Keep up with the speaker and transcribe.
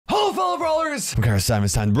Hello, fellow brawlers! I'm KairosTime,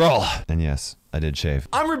 it's time to brawl. And yes, I did shave.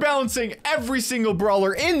 I'm rebalancing every single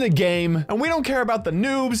brawler in the game, and we don't care about the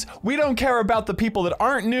noobs. We don't care about the people that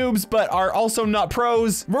aren't noobs, but are also not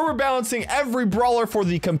pros. We're rebalancing every brawler for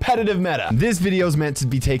the competitive meta. This video is meant to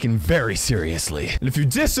be taken very seriously. And if you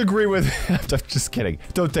disagree with, I'm just kidding.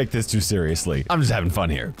 Don't take this too seriously. I'm just having fun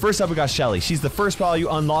here. First up, we got Shelly. She's the first brawler you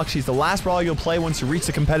unlock. She's the last brawler you'll play once you reach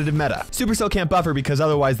the competitive meta. Supercell can't buff her because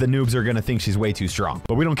otherwise the noobs are gonna think she's way too strong.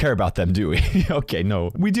 But we don't care about them, do we? Okay,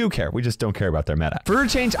 no, we do care. We just don't care about their meta. For her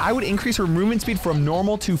change, I would increase her movement speed from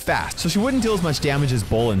normal to fast. So she wouldn't deal as much damage as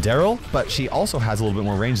Bull and Daryl, but she also has a little bit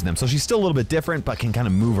more range than them. So she's still a little bit different, but can kind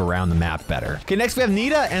of move around the map better. Okay, next we have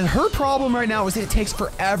Nita, and her problem right now is that it takes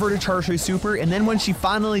forever to charge her super, and then when she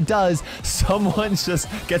finally does, someone just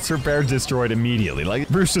gets her bear destroyed immediately. Like,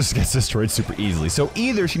 Bruce just gets destroyed super easily. So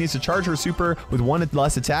either she needs to charge her super with one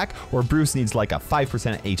less attack, or Bruce needs like a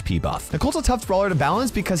 5% HP buff. Nicole's a tough brawler to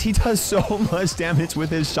balance because he does so much damage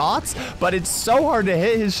with his shots, but it's so hard to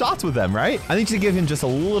hit his shots with them, right? I think to give him just a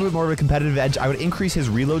little bit more of a competitive edge, I would increase his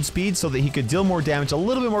reload speed so that he could deal more damage a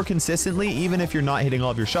little bit more consistently, even if you're not hitting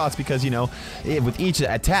all of your shots, because, you know, with each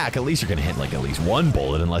attack, at least you're gonna hit like at least one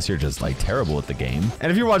bullet, unless you're just like terrible at the game.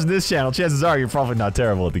 And if you're watching this channel, chances are you're probably not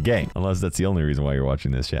terrible at the game, unless that's the only reason why you're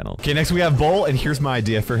watching this channel. Okay, next we have Bull, and here's my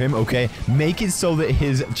idea for him, okay? Make it so that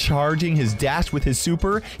his charging, his dash with his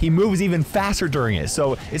super, he moves even faster during it.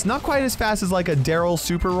 So it's not quite as fast as like a Daryl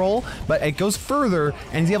super roll, but it goes further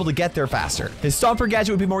and he's able to get there faster. His Stomper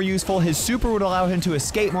gadget would be more useful. His super would allow him to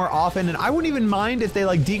escape more often, and I wouldn't even mind if they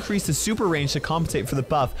like decrease the super range to compensate for the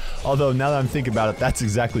buff. Although now that I'm thinking about it, that's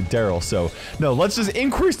exactly Daryl. So no, let's just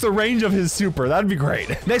increase the range of his super. That'd be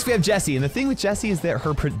great. Next we have Jessie, and the thing with Jessie is that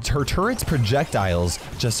her turret's projectiles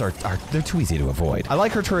just they're too easy to avoid. I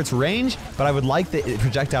like her turret's range, but I would like the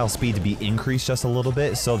projectile speed to be increased just a little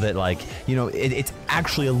bit so that, like, you know, it's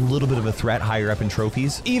actually a little bit of a threat higher up in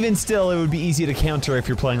trophies. Even still, it would be easy to counter if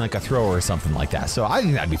you're playing like a thrower or something like that. So I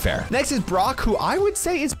think that'd be fair. Next is Brock, who I would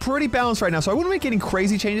say is pretty balanced right now. So I wouldn't make any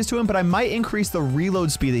crazy changes to him, but I might increase the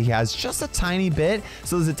reload speed that he has just a tiny bit,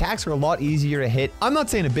 so his attacks are a lot easier to hit. I'm not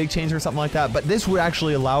saying a big change or something like that, but this would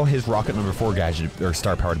actually allow his rocket number 4 gadget or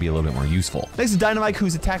star power to be a little bit more useful. Next is Dynamite,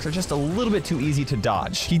 whose attacks are just a little bit too easy to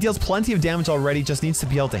dodge. He deals plenty of damage already, just needs to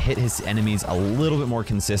be able to hit his enemies a little bit more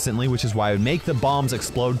consistently, which is why I would make the bombs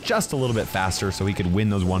explode just a little bit faster so he could win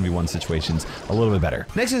those 1v1 situations a little bit better.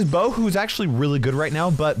 Next is Bo, who's actually really good right now,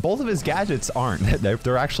 but both of his gadgets aren't.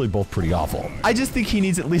 They're actually both pretty awful. I just think he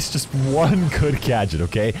needs at least just one good gadget,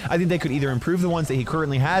 okay? I think they could either improve the ones that he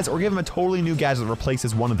currently has or give him a totally new gadget that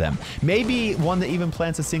replaces one of them. Maybe one that even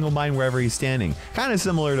plants a single mine wherever he's standing. Kind of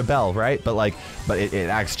similar to Bell, right? But it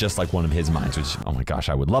acts just like one of his mines, which, oh my gosh,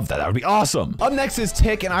 I would love that. That would be awesome. Up next is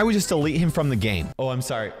Tick, and I would just delete him from the game. Oh, I'm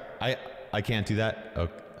sorry. I can't do that.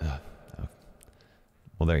 Okay.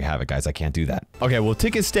 Well, there you have it, guys. I can't do that. Okay, well,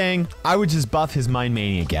 Tick is staying. I would just buff his Mind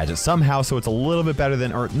Mania gadget somehow so it's a little bit better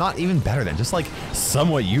than, or not even better than, just like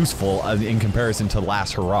somewhat useful in comparison to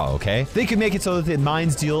Last Hurrah, okay? They could make it so that the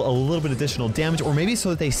mines deal a little bit additional damage, or maybe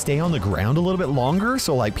so that they stay on the ground a little bit longer,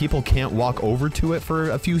 so like people can't walk over to it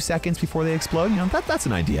for a few seconds before they explode. You know, that's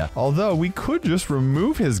an idea. Although we could just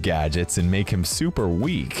remove his gadgets and make him super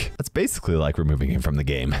weak. That's basically like removing him from the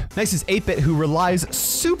game. Next is 8-Bit, who relies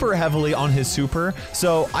super heavily on his super.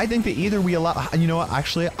 So I think that either we allow, you know what,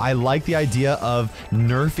 actually, I like the idea of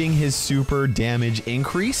nerfing his super damage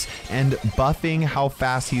increase and buffing how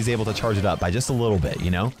fast he's able to charge it up by just a little bit,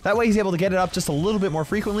 you know? That way he's able to get it up just a little bit more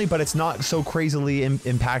frequently, but it's not so crazily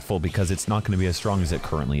impactful because it's not going to be as strong as it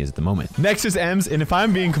currently is at the moment. Next is Ems, and if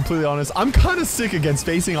I'm being completely honest, I'm kind of sick against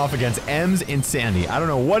facing off against Ems and Sandy. I don't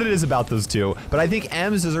know what it is about those two, but I think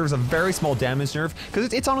Ems deserves a very small damage nerf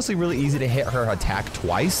because it's honestly really easy to hit her attack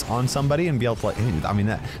twice on somebody and be able to, like, I mean,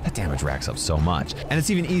 that damage racks up so much. And it's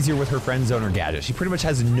even easier with her friend zone or gadget. She pretty much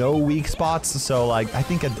has no weak spots, so like I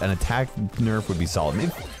think an attack nerf would be solid.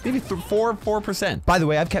 Maybe 4%. By the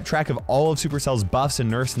way, I've kept track of all of Supercell's buffs and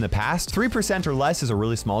nerfs in the past. 3% or less is a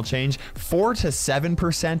really small change. 4 to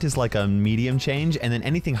 7% is like a medium change, and then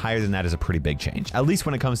anything higher than that is a pretty big change, at least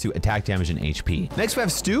when it comes to attack damage and HP. Next we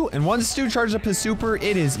have Stu, and once Stu charges up his super,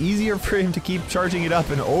 it is easier for him to keep charging it up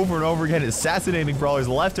and over again, assassinating brawlers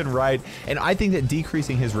left and right, and I think that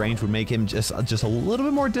decreasing his range would make him just a little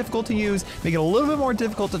bit more difficult to use, make it a little bit more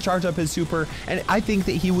difficult to charge up his super, and I think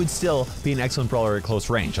that he would still be an excellent brawler at close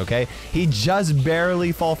range. range, okay? He just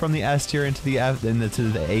barely fall from the S tier into the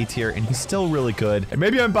A tier, and he's still really good. And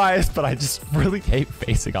maybe I'm biased, but I just really hate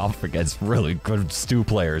facing off against really good stew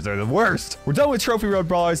players. They're the worst. We're done with Trophy Road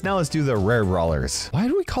Brawlers. Now let's do the rare brawlers. Why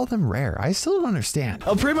do we call them rare? I still don't understand.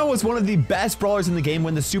 El Primo was one of the best brawlers in the game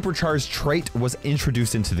when the supercharged trait was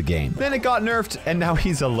introduced into the game. Then it got nerfed, and now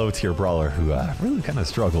he's a low tier brawler who really kind of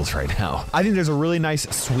struggles right now. I think there's a really nice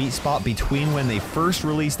sweet spot between when they first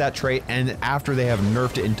released that trait and after they have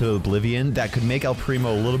nerfed it into oblivion that could make El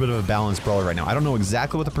Primo a little bit of a balanced brawler right now. I don't know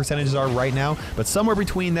exactly what the percentages are right now, but somewhere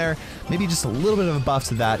between there, maybe just a little bit of a buff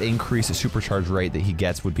to that increase the supercharge rate that he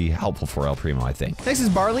gets would be helpful for El Primo, I think. Next is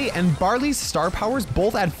Barley, and Barley's star powers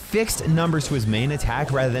both add fixed numbers to his main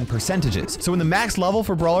attack rather than percentages. So when the max level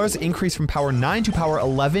for brawlers increased from power 9 to power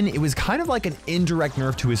 11, it was kind of like an indirect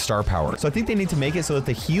nerf to his star power. So I think they need to make it so that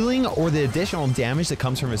the healing or the additional damage that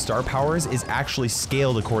comes from his star powers is actually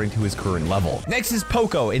scaled according to his current level. Next is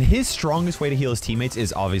Poco, and his strongest way to heal his teammates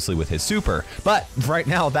is obviously with his super. But right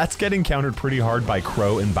now, that's getting countered pretty hard by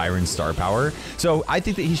Crow and Byron's star power. So I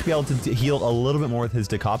think that he should be able to heal a little bit more with his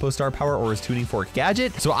DeCapo star power or his Tuning Fork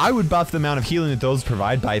gadget. So I would buff the amount of healing that those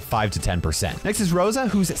provide by 5 to 10%. Next is Rosa,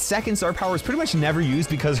 whose second star power is pretty much never used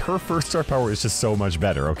because her first star power is just so much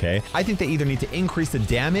better, okay? I think they either need to increase the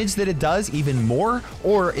damage that it does even more,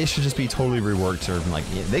 or it should just be totally reworked, or like,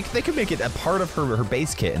 they could make it a part of her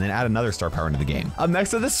base kit and then add another star power into the game. Up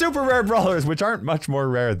next are the super rare brawlers, which aren't much more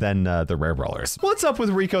rare than the rare brawlers. What's up with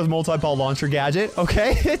Rico's multi-ball launcher gadget,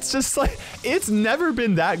 okay? It's just like, it's never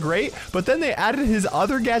been that great, but then they added his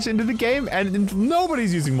other gadget into the game and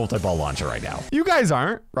nobody's using multi-ball launcher right now. You guys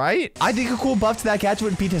aren't, right? I think a cool buff to that gadget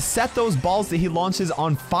would be to set those balls that he launches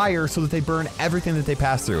on fire so that they burn everything that they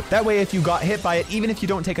pass through. That way, if you got hit by it, even if you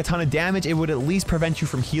don't take a ton of damage, it would at least prevent you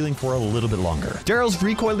from healing for a little bit longer. Daryl's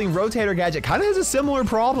recoiling rotator gadget kind of has a similar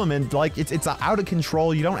problem, and like it's out of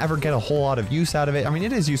control. You don't ever get a whole lot of use out of it. I mean,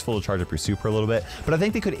 it is useful to charge up your super a little bit, but I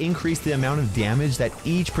think they could increase the amount of damage that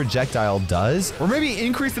each projectile does, or maybe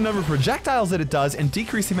increase the number of projectiles that it does and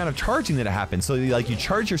decrease the amount of charging that it happens. So like you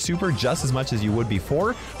charge your super just as much as you would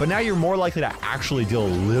before, but now you're more likely to actually deal a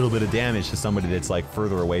little bit of damage to somebody that's like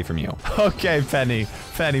further away from you. Okay, Penny,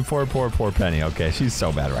 poor Penny. Okay, she's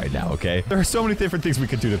so bad right now. Okay, there are so many different things we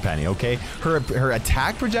could do to Penny. Okay, her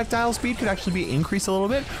attack projectile speed could actually be increased a little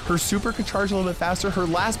bit. Her super could charge a little bit faster. Her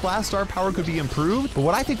last blast star power could be improved. But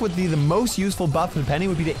what I think would be the most useful buff for Penny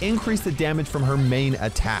would be to increase the damage from her main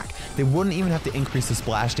attack. They wouldn't even have to increase the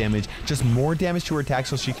splash damage, just more damage to her attack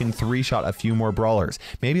so she can 3-shot a few more brawlers.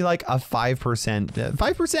 Maybe like a 5%.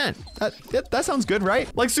 5%. That sounds good,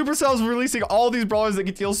 right? Like Supercell's releasing all these brawlers that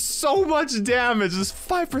can deal so much damage. Just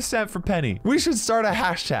 5% for Penny. We should start a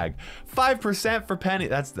hashtag. 5% for Penny.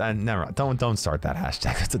 That's never. Don't start that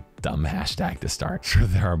hashtag. That's a dumb hashtag to start. Sure,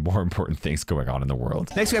 there are more important things going on in the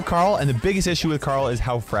world. Next we have Carl, and the biggest issue with Carl is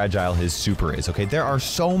how fragile his super is. Okay, there are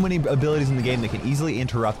so many abilities in the game that can easily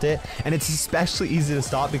interrupt it, and it's especially easy to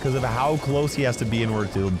stop because of how close he has to be in order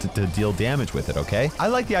to deal damage with it. Okay, I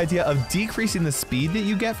like the idea of decreasing the speed that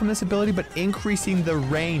you get from this ability, but increasing the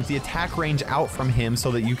range, the attack range out from him,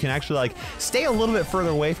 so that you can actually like stay a little bit further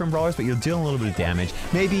away from brawlers, but you'll deal a little bit of damage.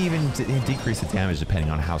 Maybe even decrease the damage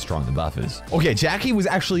depending on how strong the buff is. Okay, Jackie was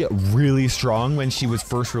actually really strong when she was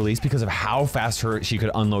first released because of how fast she could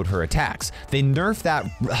unload her attacks. They nerfed that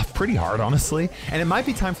pretty hard, honestly, and it might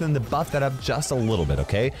be time for them to buff that up just a little bit,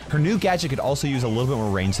 okay? Her new gadget could also use a little bit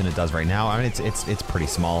more range than it does right now. I mean, it's pretty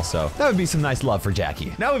small, so that would be some nice love for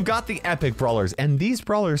Jackie. Now we've got the epic brawlers, and these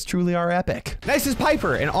brawlers truly are epic. Next is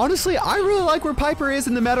Piper, and honestly, I really like where Piper is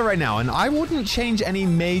in the meta right now, and I wouldn't change any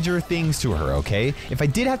major things to her, okay? If I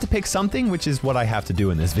did have to pick something, which is what I have to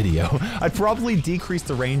do in this video, I'd probably decrease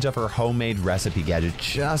the range of her homemade recipe gadget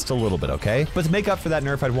just a little bit, okay? But to make up for that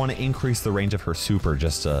nerf, I'd want to increase the range of her super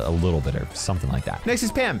just a little bit or something like that. Next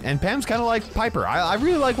is Pam, and Pam's kind of like Piper. I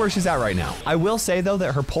really like where she's at right now. I will say though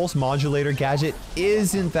that her pulse modulator gadget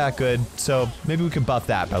isn't that good, so maybe we could buff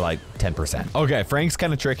that by like 10%. Okay, Frank's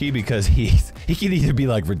kind of tricky because he can either be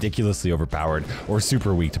like ridiculously overpowered or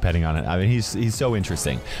super weak depending on it. I mean, he's so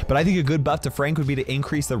interesting. But I think a good buff to Frank would be to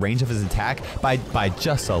increase the range of his attack by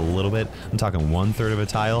just a little bit. I'm talking 1/3 of a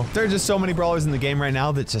tile. There are just so many brawlers in the game right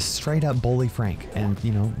now that just straight up bully Frank. And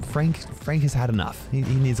you know, Frank has had enough. He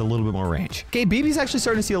needs a little bit more range. Okay, BB's actually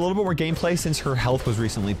starting to see a little bit more gameplay since her health was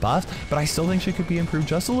recently buffed, but I still think she could be improved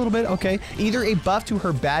just a little bit, okay? Either a buff to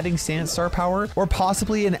her batting stance star power, or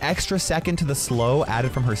possibly an extra second to the slow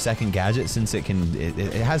added from her second gadget, since it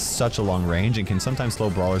has such a long range and can sometimes slow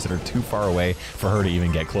brawlers that are too far away for her to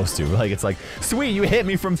even get close to. Like, it's like, sweet, you hit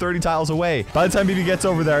me from 30 tiles away. By the time BB gets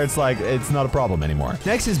over there, it's like, it's not a problem anymore.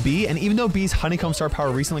 Next is B, and even though B's honeycomb star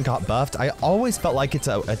power recently got buffed, I always felt like it's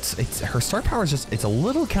her star power is just, it's a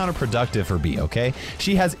little counterproductive for B, okay?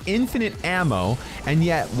 She has infinite ammo, and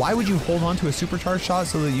yet why would you hold on to a supercharged shot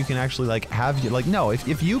so that you can actually like have, like, no,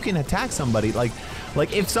 if you can attack somebody, like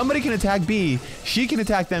if somebody can attack B, she can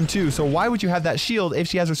attack them too. So why would you have that shield if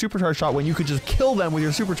she has a supercharged shot when you could just kill them with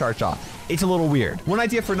your supercharged shot? It's a little weird. One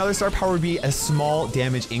idea for another star power would be a small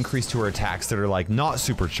damage increase to her attacks that are like not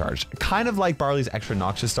supercharged. Kind of like Barley's extra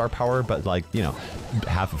noxious star power, but like, you know,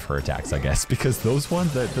 half of her attacks, I guess, because those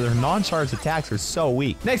ones that are non-charged attacks are so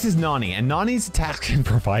weak. Next is Nani, and Nani's attacks can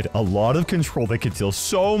provide a lot of control that can deal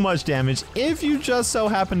so much damage if you just so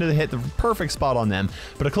happen to hit the perfect spot on them.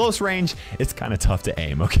 But at close range, it's kind of tough to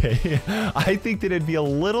aim, okay? I think that it'd be a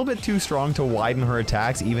little bit too strong to widen her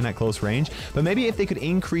attacks even at close range, but maybe if they could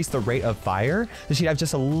increase the rate of fire, then she'd have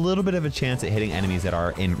just a little bit of a chance at hitting enemies that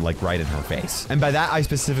are in like right in her face. And by that, I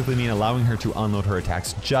specifically mean allowing her to unload her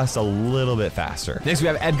attacks just a little bit faster. Next, we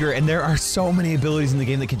have Edgar, and there are so many abilities in the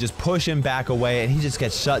game that can just push him back away, and he just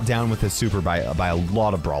gets shut down with his super by a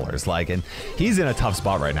lot of brawlers. Like, and he's in a tough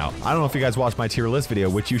spot right now. I don't know if you guys watched my tier list video,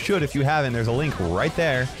 which you should if you haven't. There's a link right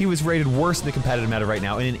there. He was rated worse in the competitive meta right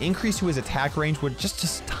now, and an increase to his attack range would just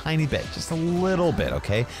a tiny bit, just a little bit,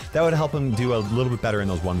 okay? That would help him do a little bit better in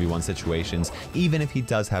those 1v1 situations, even if he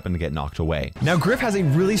does happen to get knocked away. Now, Griff has a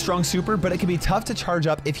really strong super, but it can be tough to charge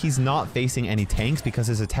up if he's not facing any tanks because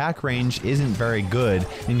his attack range isn't very good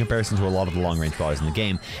in comparison to a lot of the long-range brawlers in the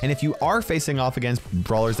game. And if you are facing off against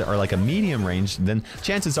brawlers that are like a medium range, then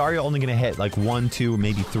chances are you're only going to hit like 1, 2,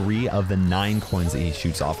 maybe 3 of the 9 coins that he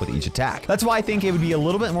shoots off with each attack. That's why I think it would be a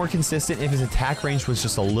little bit more consistent if his attack range was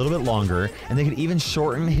just a little bit longer, and they could even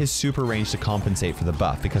shorten his super range to compensate for the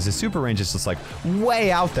buff, because his super range is just like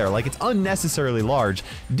way out there, like it's unnecessarily large.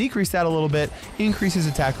 Decrease that a little bit, increase his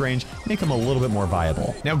attack range, make him a little bit more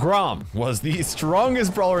viable. Now, Grom was the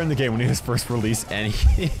strongest brawler in the game when he was first released, and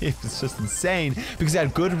he was just insane because he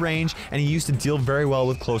had good range and he used to deal very well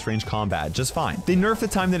with close range combat just fine. They nerfed the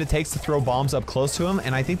time that it takes to throw bombs up close to him,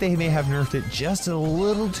 and I think they may have nerfed it just a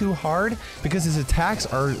little too hard because his attacks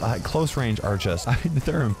are close range are just, I mean,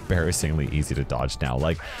 they're embarrassingly easy to dodge now.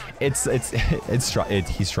 Like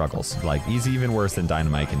he struggles. Like he's even worse than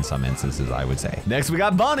Dynamite in some instances, I would say. Next, we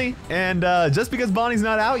got Bonnie, and just because Bonnie's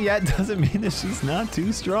not out yet doesn't mean that she's not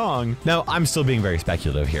too strong. Now, I'm still being very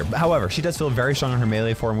speculative here. However, she does feel very strong in her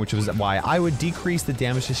melee form, which is why I would decrease the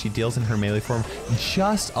damage that she deals in her melee form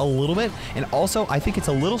just a little bit. And also, I think it's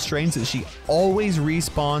a little strange that she always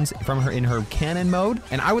respawns from her in her cannon mode,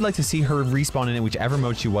 and I would like to see her respawn in whichever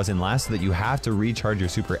mode she was in last, so that you have to recharge your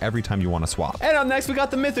super every time you want to swap. And up next, we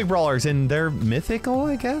got the mythic brawlers, and they're mythical,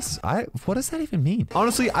 I guess. What does that even mean?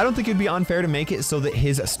 Honestly, I don't think it'd be unfair to make it so that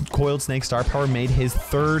his coiled snake star power made his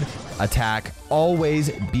third attack always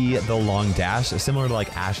be the long dash, similar to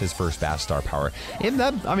like Ash's first bash star power. And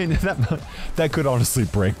that, I mean, that could honestly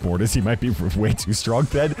break Mortis. He might be way too strong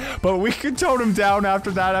then, but we could tone him down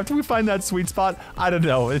after that, after we find that sweet spot. I don't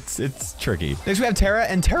know, it's tricky. Next, we have Tara,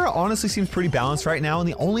 and Tara honestly seems pretty balanced right now, and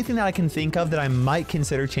the only thing that I can think of that I might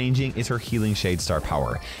consider changing is her healing shade star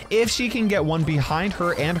power. If she can get one behind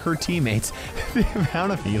her and her teammates, the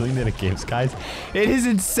amount of healing that it gives, guys, it is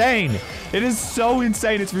insane. It is so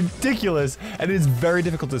insane, it's ridiculous, and it is very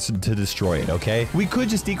difficult to destroy it, okay? We could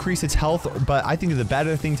just decrease its health, but I think the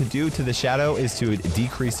better thing to do to the Shadow is to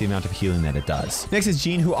decrease the amount of healing that it does. Next is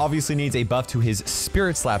Jean, who obviously needs a buff to his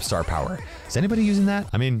Spirit Slap star power. Is anybody using that?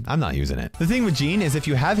 I mean, I'm not using it. The thing with Jean is if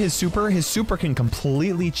you have his super can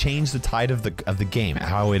completely change the tide of the game,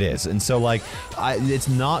 how it is. And so like, it's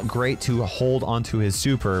not great to hold onto his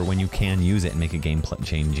super when you can use it and make a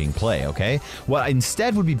game-changing play, okay? What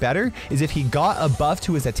instead would be better is if he got a buff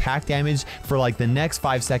to his attack damage for like the next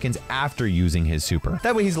 5 seconds after using his super.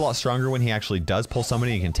 That way he's a lot stronger when he actually does pull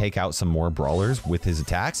somebody and can take out some more brawlers with his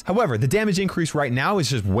attacks. However, the damage increase right now is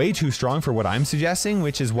just way too strong for what I'm suggesting,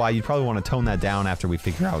 which is why you probably want to tone that down after we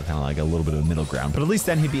figure out kind of like a little bit of a middle ground, but at least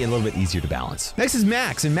then he'd be a little bit easier to balance. Next is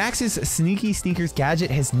Max, and Max's Sneaky Sneakers gadget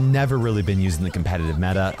has never really been used in the competitive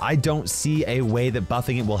meta. I don't see a way that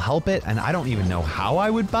buffing it will help it, and I don't even know how I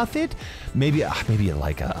would buff it. Maybe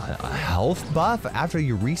like a health buff after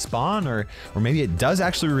you respawn, or maybe it does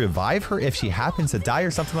actually revive her if she happens to die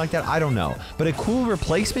or something like that. I don't know, but a cool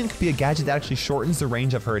replacement could be a gadget that actually shortens the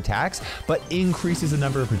range of her attacks, but increases the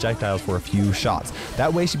number of projectiles for a few shots.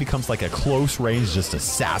 That way she becomes like a close close range, just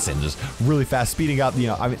assassin, just really fast, speeding up. You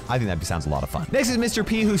know, I mean, I think that sounds a lot of fun. Next is Mr.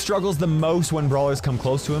 P, who struggles the most when brawlers come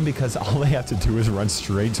close to him because all they have to do is run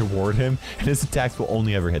straight toward him, and his attacks will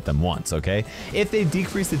only ever hit them once, okay? If they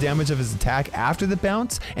decrease the damage of his attack after the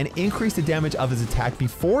bounce and increase the damage of his attack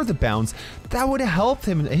before the bounce, that would have helped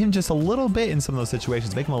him just a little bit in some of those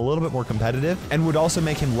situations, make him a little bit more competitive, and would also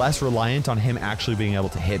make him less reliant on him actually being able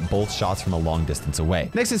to hit both shots from a long distance away.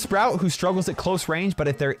 Next is Sprout, who struggles at close range, but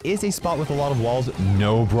if there is a spot with a lot of walls,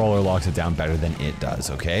 no brawler locks it down better than it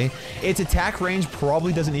does, okay? Its attack range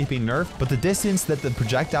probably doesn't need to be nerfed, but the distance that the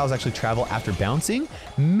projectiles actually travel after bouncing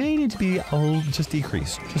may need to be just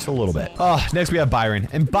decreased, just a little bit. Next we have Byron,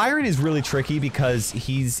 and Byron is really tricky because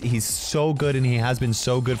he's so good and he has been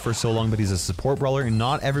so good for so long, but he's a support brawler and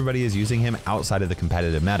not everybody is using him outside of the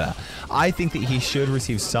competitive meta. I think that he should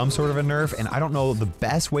receive some sort of a nerf, and I don't know the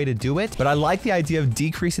best way to do it, but I like the idea of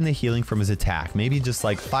decreasing the healing from his attack, maybe just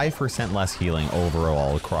like 5% less healing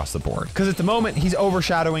overall across the board. Because at the moment he's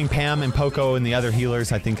overshadowing Pam and Poco and the other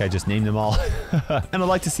healers. I think I just named them all. And I'd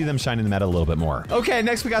like to see them shine in the meta a little bit more. Okay,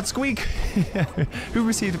 next we got Squeak, who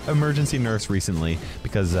received emergency nerfs recently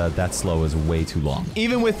because that slow is way too long.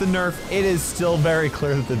 Even with the nerf, it is still very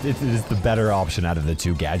clear that it is the better option out of the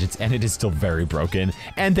two gadgets, and it is still very broken,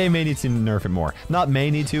 and they may need to nerf it more. Not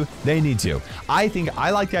may need to, they need to.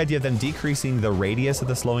 I like the idea of them decreasing the radius of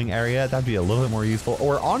the slowing area. That'd be a little bit more useful.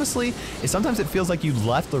 Or honestly, sometimes it feels like you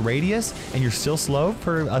left the radius and you're still slow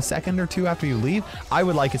for a second or two after you leave. I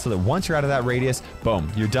would like it so that once you're out of that radius,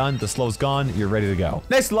 boom, you're done, the slow's gone, you're ready to go.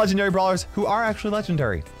 Next, legendary brawlers who are actually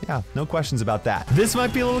legendary. Yeah, no questions about that. This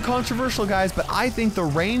might be a little controversial, guys, but I think the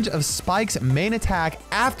range of Spike's main attack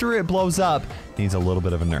after it blows up needs a little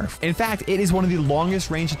bit of a nerf. In fact, it is one of the longest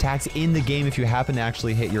range attacks in the game if you happen to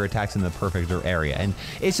actually hit your attacks in the perfect area, and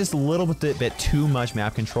it's just a little bit too much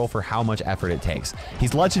map control for how much effort it takes.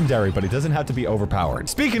 He's legendary, but he doesn't have to be overpowered.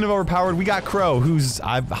 Speaking of overpowered, we got Crow, who's,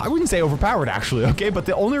 I wouldn't say overpowered actually, okay, but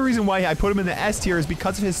the only reason why I put him in the S tier is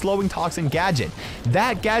because of his slowing toxin gadget.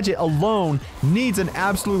 That gadget alone needs an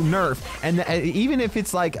absolute nerf, and even if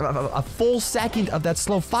it's like a full second of that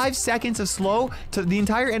slow, 5 seconds of slow to the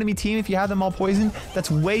entire enemy team, if you have them all poisoned, that's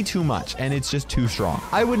way too much, and it's just too strong.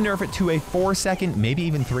 I would nerf it to a 4 second, maybe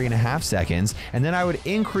even 3.5 seconds, and then I would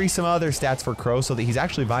increase some other stats for Crow so that he's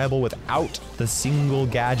actually viable without the single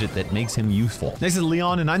gadget that makes him useful. Next is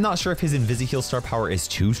Leon, and I'm not sure if his Invisi-Heal star power is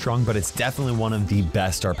too strong, but it's definitely one of the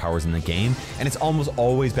best star powers in the game, and it's almost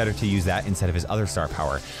always better to use that instead of his other star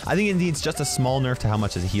power. I think it needs just a small nerf to how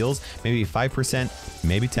much it heals, maybe 5%,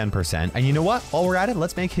 maybe 10%, and you know what? While we're at it,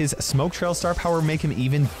 let's make his Smoke Trail star power make him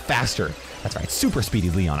even faster. That's right, super speedy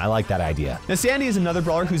Leon. I like that idea. Now, Sandy is another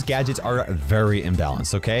brawler whose gadgets are very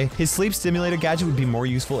imbalanced, okay? His Sleep Stimulator gadget would be more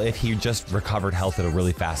useful if he just recovered health at a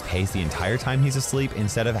really fast pace the entire time he's asleep,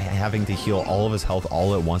 instead of having to heal all of his health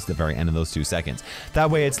all at once at the very end of those 2 seconds. That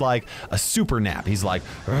way it's like a super nap. He's like,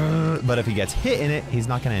 but if he gets hit in it, he's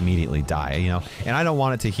not gonna immediately die, you know? And I don't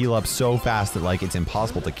want it to heal up so fast that like it's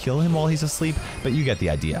impossible to kill him while he's asleep, but you get the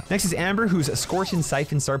idea. Next is Amber, whose Scorch and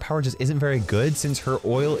Siphon star power just isn't very good, since her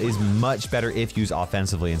oil is much better if used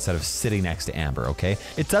offensively instead of sitting next to Amber, okay?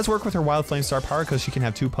 It does work with her Wild Flame star power because she can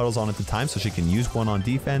have 2 puddles on at the time, so she can use one on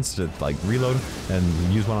defense to like reload and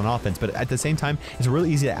use one on offense, but at the same time, it's really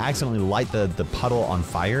easy to accidentally light the puddle on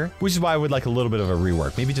fire, which is why I would like a little bit of a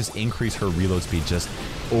rework. Maybe just increase her reload speed just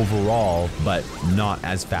overall, but not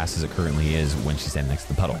as fast as it currently is when she's standing next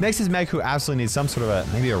to the puddle. Next is Meg, who absolutely needs some sort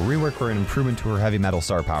of maybe a rework or an improvement to her Heavy Metal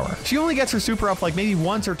star power. She only gets her super up like maybe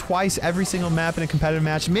once or twice every single map in a competitive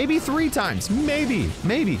match, maybe 3 times, maybe,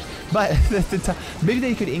 but maybe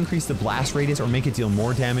they could increase the blast radius or make it deal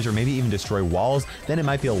more damage, or maybe even destroy walls. Then it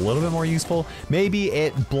might be a little bit more useful. Maybe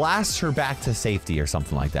it blasts her back to safety or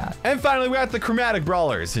something like that. And finally, we got the chromatic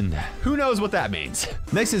brawlers, and who knows what that means.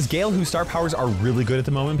 Next is Gale, whose star powers are really good at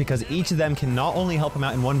the moment because each of them can not only help him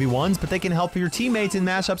out in 1v1s, but they can help your teammates in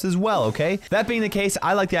mashups as well, okay? That being the case,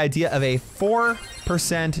 I like the idea of a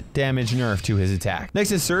 4% damage nerf to his attack.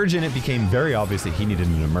 Next is Surge, and it became very obvious that he needed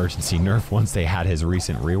an emergency nerf once they had his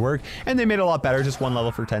recent rework, and they made it a lot better, just 1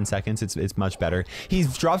 level for 10 seconds. It's much better.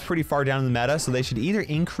 He's dropped pretty far down in the meta, so they should either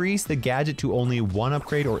increase the gadget to only 1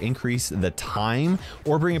 upgrade or increase the time,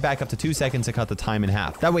 or bring it back up to 2 seconds to cut the time in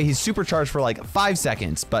half. That way he's supercharged for like 5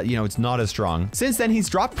 seconds, but you know, it's not as strong. Since then, he's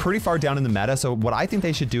dropped pretty far down in the meta, so what I think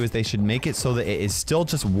they should do is they should make it so that it is still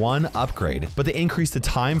just 1 upgrade, but they increase the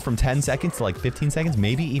time from 10 seconds to like 15 seconds seconds,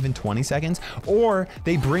 maybe even 20 seconds, or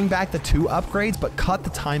they bring back the 2 upgrades, but cut the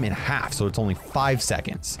time in half, so it's only 5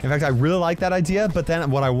 seconds. In fact, I really like that idea, but then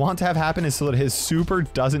what I want to have happen is so that his super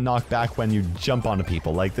doesn't knock back when you jump onto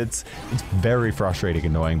people. Like, it's very frustrating,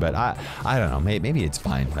 annoying, but I don't know, maybe it's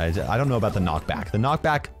fine. I don't know about the knockback. The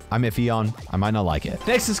knockback, I'm iffy on. I might not like it.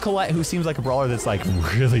 Next is Colette, who seems like a brawler that's like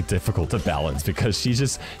really difficult to balance because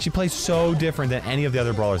she plays so different than any of the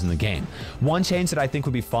other brawlers in the game. One change that I think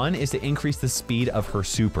would be fun is to increase the speed of her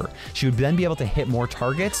super. She would then be able to hit more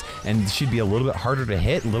targets and she'd be a little bit harder to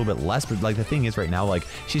hit, a little bit less, but like the thing is right now, like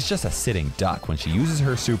she's just a sitting duck. When she uses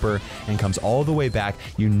her super and comes all the way back,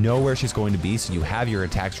 you know where she's going to be, so you have your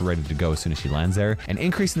attacks ready to go as soon as she lands there. And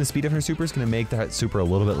increasing the speed of her super is going to make that super a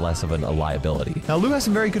little bit less of a liability. Now, Lou has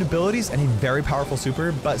some very good abilities and a very powerful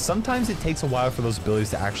super, but sometimes it takes a while for those abilities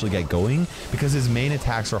to actually get going because his main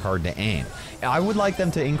attacks are hard to aim. I would like them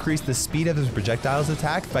to increase the speed of his projectiles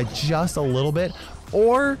attack by just a little bit,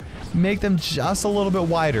 or make them just a little bit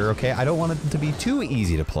wider, okay? I don't want it to be too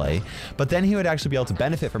easy to play, but then he would actually be able to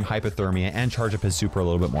benefit from hypothermia and charge up his super a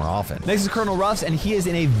little bit more often. Next is Colonel Ruffs, and he is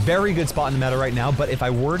in a very good spot in the meta right now, but if I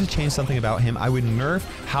were to change something about him, I would nerf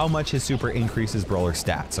how much his super increases brawler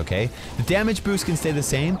stats, okay? The damage boost can stay the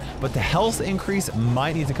same, but the health increase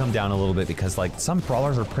might need to come down a little bit because like some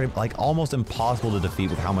brawlers are pretty like almost impossible to defeat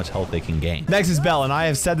with how much health they can gain. Next is Belle, and I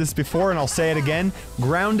have said this before and I'll say it again.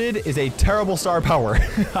 Grounded is a terrible star power.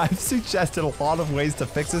 I've suggested a lot of ways to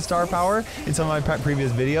fix his star power in some of my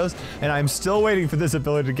previous videos, and I'm still waiting for this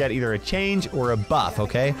ability to get either a change or a buff,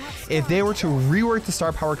 okay? If they were to rework the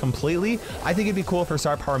star power completely, I think it'd be cool if her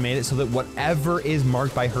star power made it so that whatever is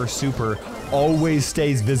marked by her super always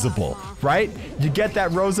stays visible, right? You get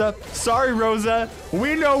that, Rosa? Sorry, Rosa.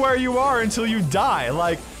 We know where you are until you die.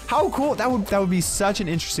 Like, how cool. That would be such an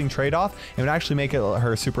interesting trade-off. It would actually make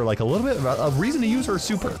her super like a little bit of a reason to use her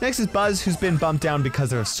super. Next is Buzz, who's been bumped down because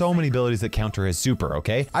there are so many abilities that counter his super,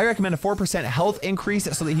 okay? I recommend a 4% health increase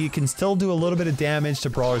so that he can still do a little bit of damage to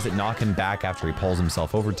brawlers that knock him back after he pulls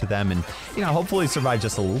himself over to them and, you know, hopefully survive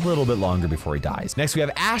just a little bit longer before he dies. Next, we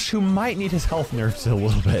have Ash, who might need his health nerfed a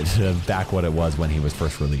little bit back what it was when he was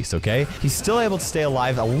first released, okay? He's still able to stay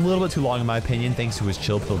alive a little bit too long, in my opinion, thanks to his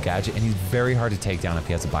chill pill gadget, and he's very hard to take down if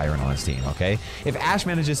he has a Byron on his team, okay? If Ash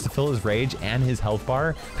manages to fill his rage and his health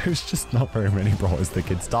bar, there's just not very many brawlers that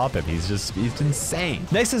can stop him. He's insane.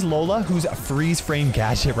 Next is Lola, whose freeze frame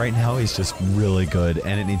gadget right now is just really good,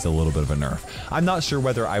 and it needs a little bit of a nerf. I'm not sure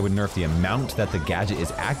whether I would nerf the amount that the gadget is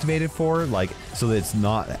activated for, like, so that it's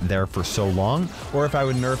not there for so long, or if I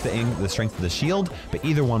would nerf the strength of the shield, but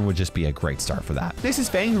either one would just be a great start for that. Next is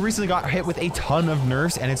Fang, who recently got hit with a ton of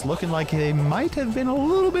nerfs, and it's looking like they might have been a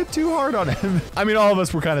little bit too hard on him. I mean, all of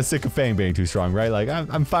us were kind of sick of Fang being too strong, right? Like,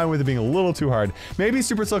 I'm fine with it being a little too hard. Maybe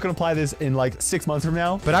Super Silk can apply this in like 6 months from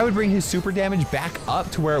now, but I would bring his super damage back up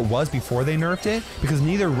to where it was before they nerfed it, because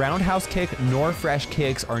neither roundhouse kick nor fresh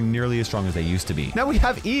kicks are nearly as strong as they used to be. Now we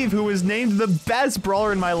have Eve, who was named the best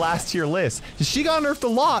brawler in my last tier list. She got nerfed a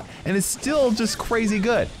lot and is still just crazy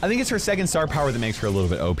good. I think it's her second star power that makes her a little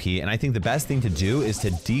bit OP, and I think the best thing to do is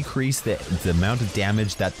to decrease the amount of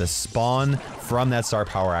damage that the spawn from that star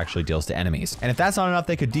power actually deals to enemies. And if that's not enough,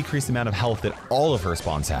 they could decrease the amount of health that all of her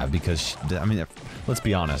spawns have, because I mean, let's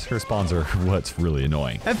be honest, her spawns are what's really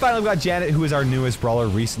annoying. And finally, we've got Janet, who is our newest brawler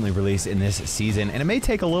recently released in this season, and it may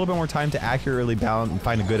take a little bit more time to accurately balance and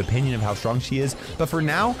find a good opinion of how strong she is, but for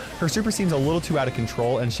now, her super seems a little too out of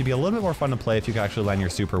control, and she'd be a little bit more fun to play if you could actually land your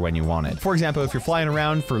super when you want it. For example, if you're flying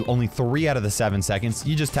around for only 3 out of the 7 seconds,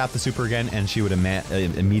 you just tap the super again, and she would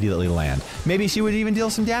immediately land. Maybe she would even deal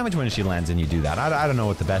some damage when she lands and you do that. I don't know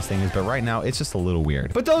what the best thing is, but right now, it's just a little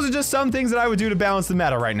weird. But those are just some things that I would do to balance the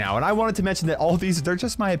meta right now, and I wanted to mention that all these, they're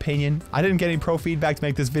just my opinion. I didn't get any pro feedback to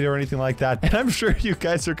make this video or anything like that, and I'm sure you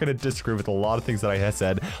guys are gonna disagree with a lot of things that I have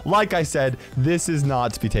said. Like I said, this is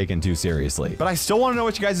not to be taken too seriously, but I still want to know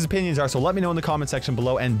what you guys' opinions are, so let me know in the comment section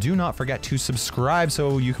below, and do not forget to subscribe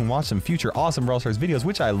so you can watch some future awesome Brawl Stars videos,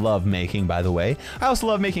 which I love making, by the way. I also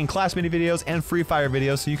love making Clash Mini videos and Free Fire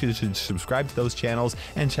videos, so you should subscribe to those channels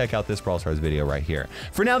and check out this Brawl Stars video right here.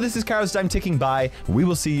 For now, this is KairosTime ticking by. We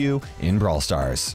will see you in Brawl Stars.